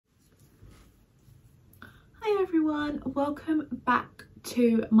Hello everyone, welcome back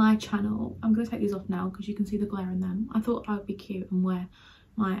to my channel. I'm going to take these off now because you can see the glare in them. I thought I would be cute and wear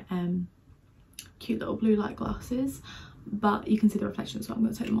my cute little blue light glasses, but you can see the reflection, so I'm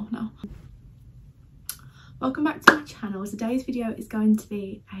going to take them off now. Welcome back to my channel. Today's video is going to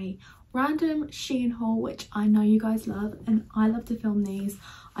be a random Shein haul, which I know you guys love, and I love to film these.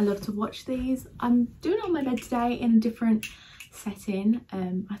 I love to watch these. I'm doing it on my bed today in a different setting.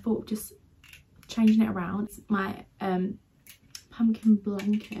 I thought just changing it around. It's my pumpkin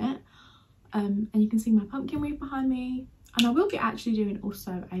blanket, and you can see my pumpkin wreath behind me, and I will be actually doing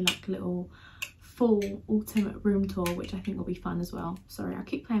also a little full autumn room tour, which I think will be fun as well. Sorry, I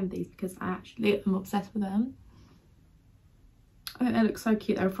keep playing with these because I actually am obsessed with them. I think they look so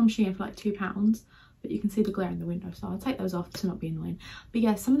cute. They were from Shein for like £2, but you can see the glare in the window, so I'll take those off to not be annoying. But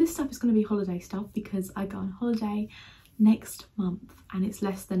yeah, some of this stuff is going to be holiday stuff because I go on holiday next month and it's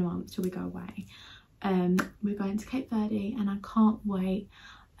less than a month till we go away. We're going to Cape Verde and I can't wait.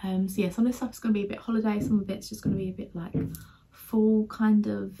 So yeah, some of this stuff is going to be a bit holiday, some of it's just going to be a bit like full kind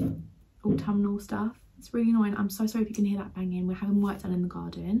of autumnal stuff. It's really annoying. I'm so sorry if you can hear that banging. We're having work done in the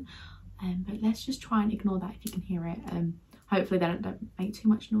garden, but let's just try and ignore that if you can hear it. Hopefully they don't make too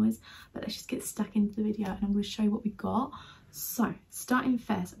much noise, but let's just get stuck into the video and I'm going to show you what we got. So starting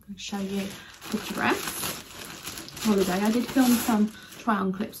first, I'm going to show you the dress holiday. I did film some try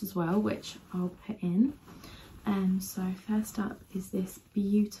on clips as well, which I'll put in. So first up is this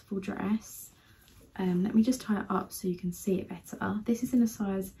beautiful dress. Let me just tie it up so you can see it better. This is in a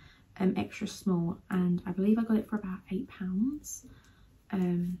size extra small, and I believe I got it for about £8.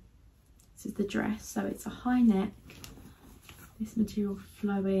 This is the dress, so it's a high neck, this material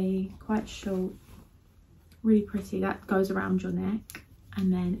flowy, quite short, really pretty. That goes around your neck,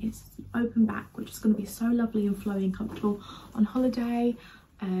 and then it's open back, which is going to be so lovely and flowy and comfortable on holiday.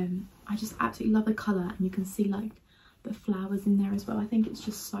 I just absolutely love the colour, and you can see like the flowers in there as well. I think it's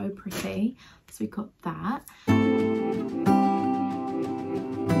just so pretty. So we got that.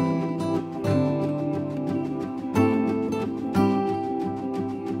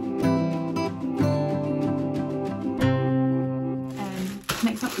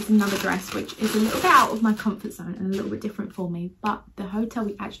 Next up is another dress, which is a little bit out of my comfort zone and a little bit different for me, but the hotel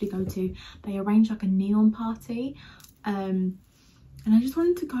we actually go to, they arrange like a neon party, and I just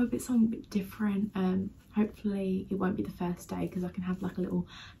wanted to go with something a bit different. Hopefully it won't be the first day because I can have like a little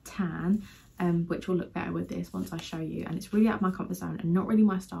tan, which will look better with this once I show you. And it's really out of my comfort zone and not really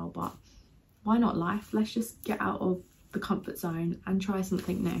my style, but why not life? Let's just get out of the comfort zone and try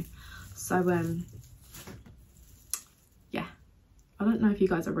something new. So yeah, I don't know if you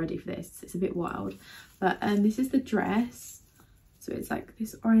guys are ready for this. It's a bit wild, but this is the dress. So it's like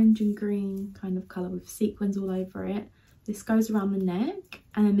this orange and green kind of colour with sequins all over it. This goes around the neck,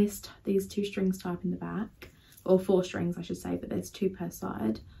 and then these 2 strings tie up in the back, or 4 strings I should say, but there's 2 per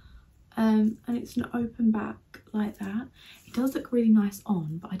side. And it's an open back like that. It does look really nice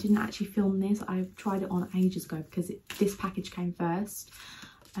on, but I didn't actually film this. I tried it on ages ago because this package came first.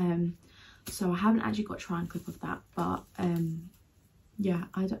 So I haven't actually got a try and clip of that, but yeah,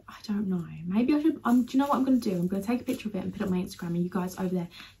 I don't know. Maybe I should. Do you know what I'm going to do? I'm going to take a picture of it and put it on my Instagram, and you guys over there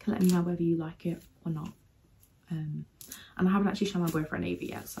can let me know whether you like it or not. And I haven't actually shown my boyfriend either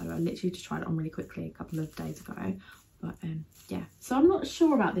yet, so I literally just tried it on really quickly a couple of days ago. But yeah, so I'm not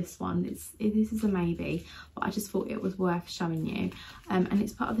sure about this one. This is a maybe, but I just thought it was worth showing you. And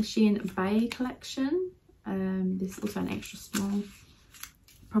it's part of the Shein Bay collection. This is also an extra small,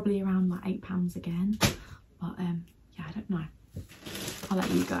 probably around like £8 again, but yeah, I don't know. I'll let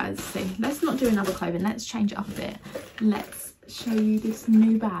you guys see. Let's not do another clothing, let's change it up a bit. Let's show you this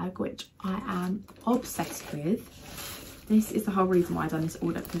new bag, which I am obsessed with. This is the whole reason why I done this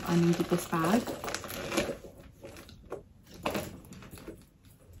order, because I needed this bag.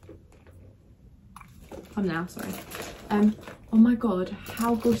 Sorry. Oh my god,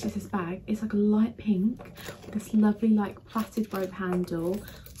 how gorgeous is this bag? It's like a light pink with this lovely like plaited rope handle,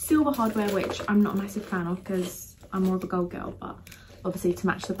 silver hardware, which I'm not a massive fan of because I'm more of a gold girl, but obviously to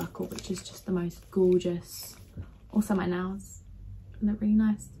match the buckle, which is just the most gorgeous. Also my nails look really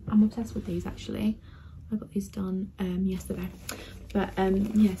nice. I'm obsessed with these actually. I got these done yesterday, but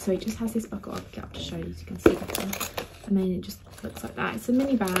yeah, so it just has this buckle. I'll get up to show you so you can see better, and then it just looks like that. It's a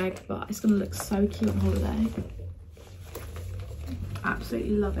mini bag, but it's gonna look so cute on holiday.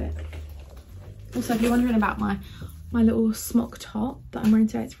 Absolutely love it. Also, if you're wondering about my little smock top that I'm wearing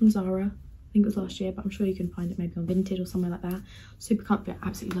today, it's from Zara. I think it was last year, but I'm sure you can find it maybe on Vinted or somewhere like that. Super comfy, I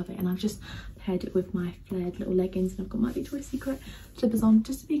absolutely love it. And I've just paired it with my flared little leggings, and I've got my Victoria's Secret slippers on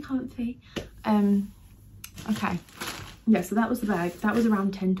just to be comfy. Okay, yeah, so that was the bag. That was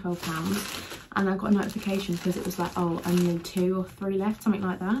around £10–12. and I got a notification because it was like, oh, only 2 or 3 left, something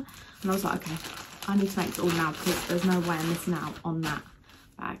like that. And I was like, okay, I need to make it all now because there's no way I'm missing out on that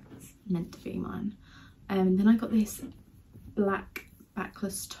bag. It's meant to be mine. And then I got this black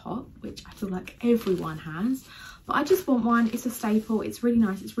backless top, which I feel like everyone has, but I just want one. It's a staple. It's really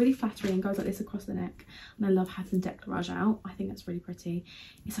nice. It's really flattering and goes like this across the neck, and I love having decollage out. I think that's really pretty.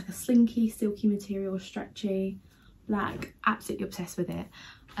 It's like a slinky, silky material, stretchy, black. Absolutely obsessed with it.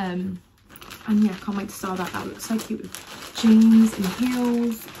 And yeah, can't wait to style that. That looks so cute with jeans and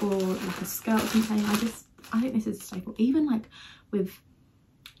heels, or like a skirt or something. I think this is a staple. Even like with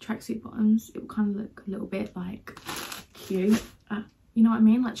tracksuit bottoms, it will kind of look a little bit like cute. You know what I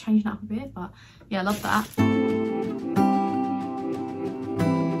mean? Like changing it up a bit. But yeah, I love that.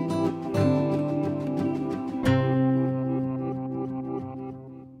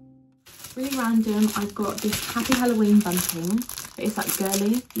 Really random, I've got this Happy Halloween bunting, but it's like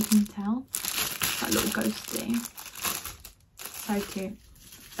girly, you can tell. It's like little ghosty. So cute.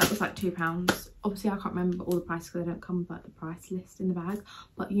 That was like £2. Obviously I can't remember all the prices because they don't come with like the price list in the bag,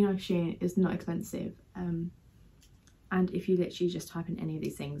 but you know Shein is not expensive. And if you literally just type in any of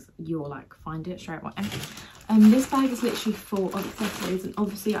these things, you'll like find it straight away. This bag is literally full of accessories, and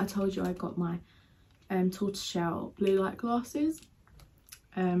obviously I told you I got my tortoiseshell blue light glasses.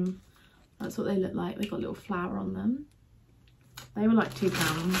 That's what they look like. They got a little flower on them. They were like £2,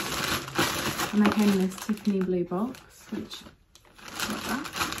 and they came in this Tiffany blue box, which like that.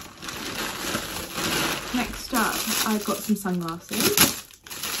 Next up, I got some sunglasses,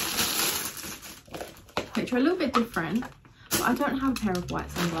 which are a little bit different, but I don't have a pair of white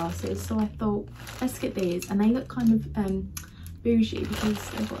sunglasses, so I thought let's get these. And they look kind of bougie because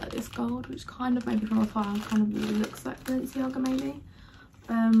they've got like this gold, which kind of maybe from afar kind of really looks like Balenciaga maybe.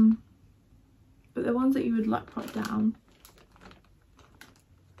 But the ones that you would like prop down,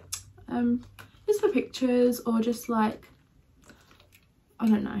 just for pictures, or just like, I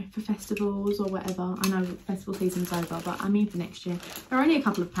don't know, for festivals or whatever. I know festival season's over, but I mean for next year. They're only a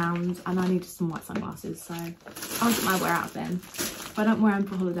couple of pounds, and I needed some white sunglasses, so I'll get my wear out of them. If I don't wear them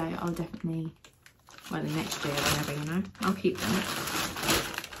for holiday, I'll definitely wear them next year or whenever, you know. I'll keep them.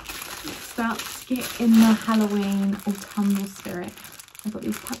 Next up, get in the Halloween autumnal spirit. I've got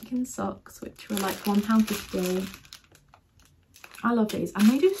these pumpkin socks, which were like £1.50. I love these, and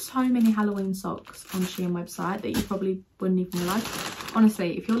they do so many Halloween socks on Shein website that you probably wouldn't even realise.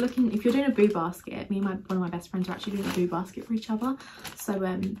 Honestly, if you're doing a boo basket, me and one of my best friends are actually doing a boo basket for each other. So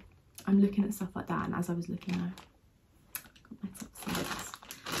I'm looking at stuff like that, and as I was looking, I got my top sides.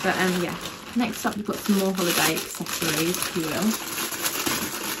 But yeah, next up we've got some more holiday accessories, if you will.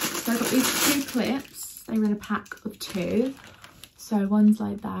 So I've got these 2 clips. They were in a pack of 2. So one's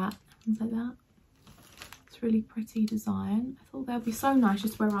like that, one's like that. It's really pretty design. I thought they'd be so nice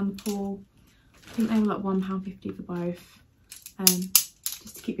just to wear around the pool. I think they were like £1.50 for both.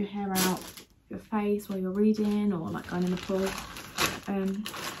 Just to keep your hair out your face while you're reading or like going in the pool.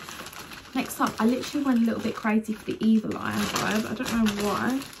 Next up, I literally went a little bit crazy for the Evil Eye vibe. I don't know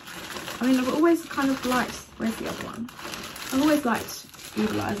why. I mean, I've always kind of liked, where's the other one? I've always liked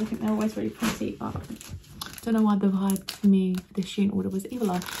Evil Eyes. I think they're always really pretty, but I don't know why the vibe for me for this Shein order was Evil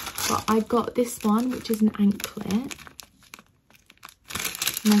Eye. But I got this one, which is an anklet.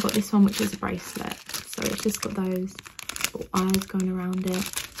 And I got this one, which is a bracelet. So it's just got those little eyes going around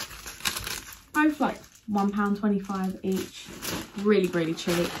it. Both like £1.25 each. Really, really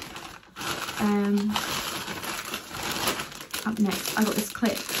cheap. Up next, I got this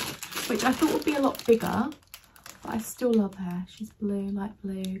clip, which I thought would be a lot bigger. But I still love her. She's blue, light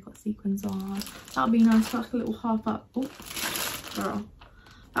blue, got sequins on. That would be nice for like a little half up. Oh, girl.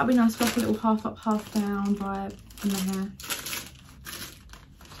 That would be nice for like a little half up, half down vibe in the hair.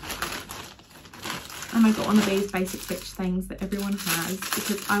 And I got one of these basic bitch things that everyone has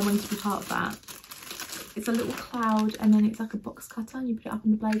because I wanted to be part of that. It's a little cloud, and then it's like a box cutter, and you put it up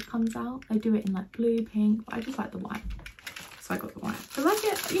and the blade comes out. They do it in like blue, pink, but I just like the white. So I got the white. Because I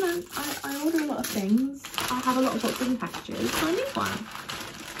get, you know, I order a lot of things. I have a lot of boxes and packages, so I need one.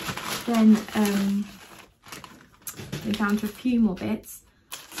 Then we're down to a few more bits.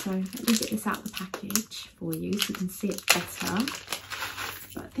 So let me get this out of the package for you so you can see it better.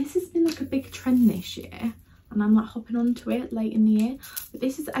 But this has been like a big trend this year, and I'm like hopping onto it late in the year. But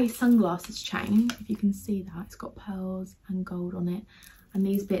this is a sunglasses chain, if you can see that. It's got pearls and gold on it. And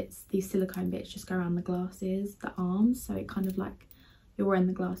these bits, these silicone bits, just go around the glasses, the arms. So it kind of like, you're wearing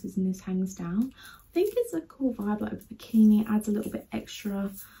the glasses and this hangs down. I think it's a cool vibe, like with a bikini. It adds a little bit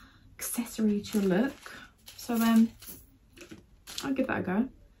extra accessory to your look. So I'll give that a go.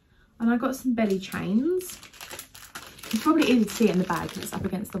 And I got some belly chains. It's probably easy to see it in the bag because it's up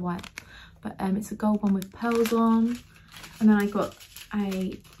against the white but it's a gold one with pearls on. And then I got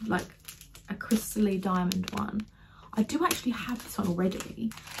a crystally diamond one. I do actually have this one already,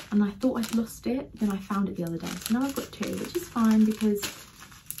 and I thought I'd lost it, then I found it the other day. So now I've got two, which is fine because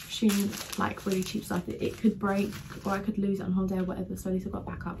Shein, like, really cheap stuff. It could break, or I could lose it on holiday or whatever, so at least I've got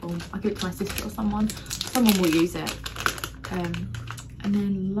backup, or I'll give it to my sister or someone. Someone will use it. And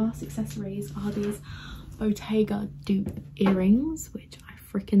then last accessories are these Bottega dupe earrings, which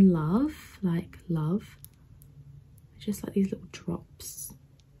I freaking love, like love. Just like these little drops.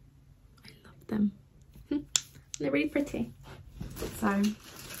 I love them. They're really pretty. So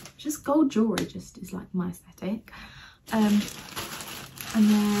just gold jewelry just is like my aesthetic. And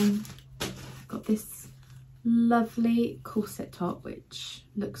then I've got this lovely corset top which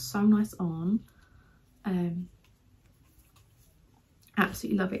looks so nice on.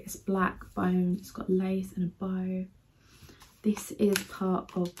 Absolutely love it. It's black bone, it's got lace and a bow. This is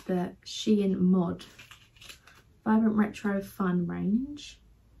part of the Shein mod Vibrant Retro Fun range.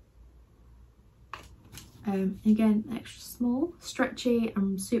 Again, extra small, stretchy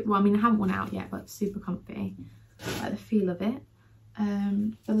and super, well, I mean, I haven't worn it out yet, but super comfy. I like the feel of it.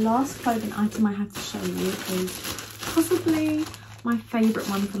 The last clothing item I have to show you is possibly my favourite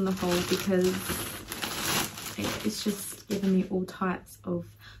one from the haul, because it's just giving me all types of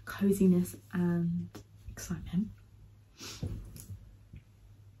coziness and excitement.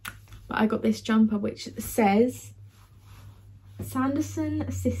 But I got this jumper which says Sanderson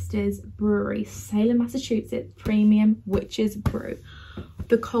Sisters Brewery, Salem, Massachusetts, Premium Witches Brew.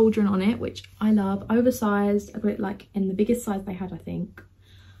 The cauldron on it, which I love, oversized. I got it like in the biggest size they had, I think.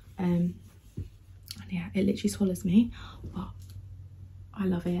 And yeah, it literally swallows me, but I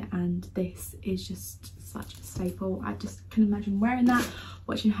love it, and this is just such a staple. I just can imagine wearing that,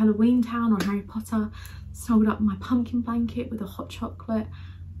 watching Halloween Town or Harry Potter, snuggled up in my pumpkin blanket with a hot chocolate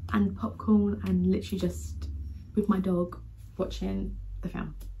and popcorn, and literally just with my dog watching the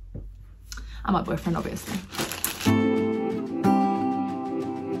film, and my boyfriend obviously.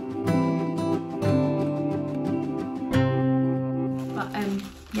 But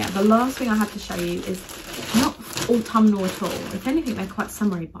yeah, the last thing I have to show you is not autumnal at all. If anything, they're quite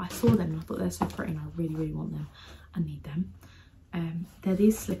summery, but I saw them and I thought they're so pretty and I really, really want them and need them. They're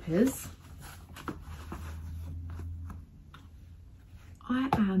these slippers. I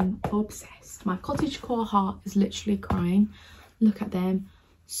am obsessed. My cottagecore heart is literally crying. Look at them.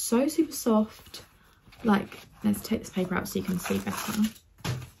 So super soft. Like, let's take this paper out so you can see better.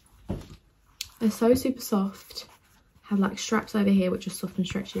 They're so super soft. Have like straps over here which are soft and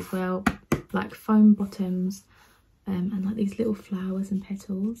stretchy as well. Like foam bottoms. And like these little flowers and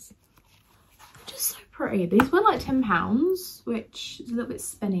petals. Just so pretty. These were like £10, which is a little bit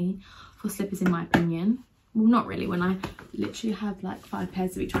spenny for slippers in my opinion. Well, not really, when I literally have like 5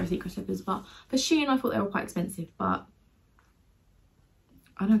 pairs of Victoria's Secret slippers, but for Shein I thought they were quite expensive, but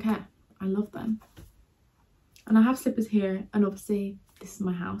I don't care. I love them. And I have slippers here, and obviously this is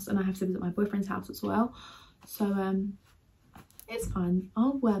my house, and I have slippers at my boyfriend's house as well, so it's fine.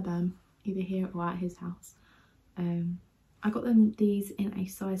 I'll wear them either here or at his house. I got them these in a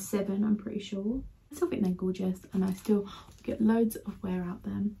size 7, I'm pretty sure. I still think they're gorgeous, and I still get loads of wear out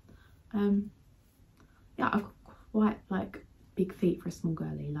them. Yeah, I've got quite like big feet for a small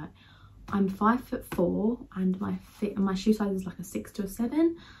girly. Like, I'm 5'4", and my shoe size is like a 6 to a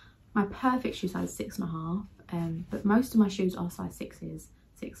 7. My perfect shoe size is 6.5. But most of my shoes are size 6s,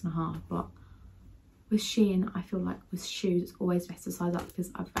 6.5. But with Shein, I feel like with shoes it's always best to size up, because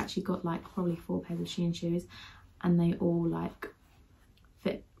I've actually got like probably 4 pairs of Shein shoes, and they all like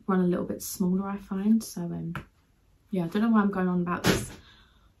run a little bit smaller, I find. So yeah, I don't know why I'm going on about this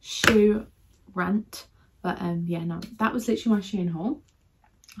shoe rant. But yeah, no, that was literally my Shein haul.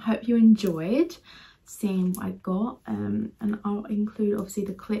 I hope you enjoyed seeing what I got. And I'll include obviously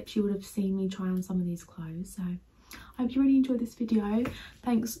the clips. You would have seen me try on some of these clothes. So I hope you really enjoyed this video.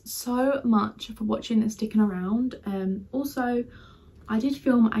 Thanks so much for watching and sticking around. Also, I did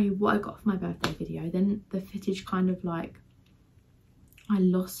film a what I got for my birthday video. Then the footage kind of like, I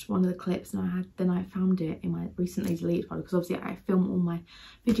lost one of the clips, and I found it in my recently deleted folder, because obviously I film all my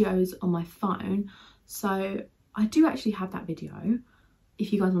videos on my phone. So I do actually have that video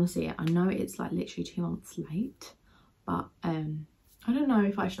if you guys want to see it. I know it's like literally 2 months late, but I don't know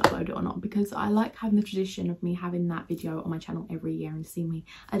if I should upload it or not, because I like having the tradition of me having that video on my channel every year and see me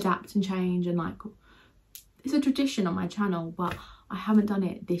adapt and change, and like, it's a tradition on my channel. But I haven't done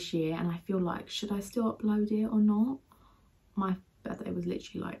it this year, and I feel like, should I still upload it or not? My birthday was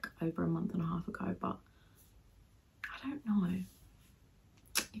literally like over a month and a half ago, but I don't know.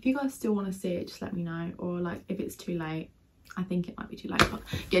 If you guys still want to see it, just let me know, or like if it's too late, I think it might be too late, but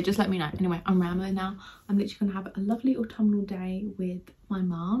yeah, just let me know. Anyway, I'm rambling now. I'm literally gonna have a lovely autumnal day with my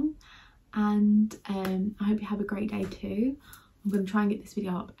mum, and I hope you have a great day too. I'm gonna try and get this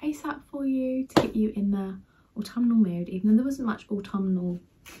video up ASAP for you to get you in the autumnal mood, even though there wasn't much autumnal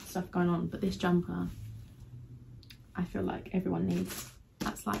stuff going on, but this jumper I feel like everyone needs.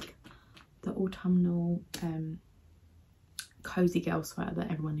 That's like the autumnal cozy girl sweater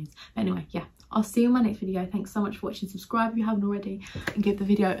that everyone needs. But anyway, yeah, I'll see you in my next video. Thanks so much for watching. Subscribe if you haven't already, and give the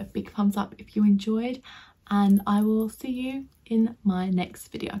video a big thumbs up if you enjoyed, and I will see you in my next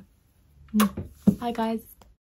video. Bye guys.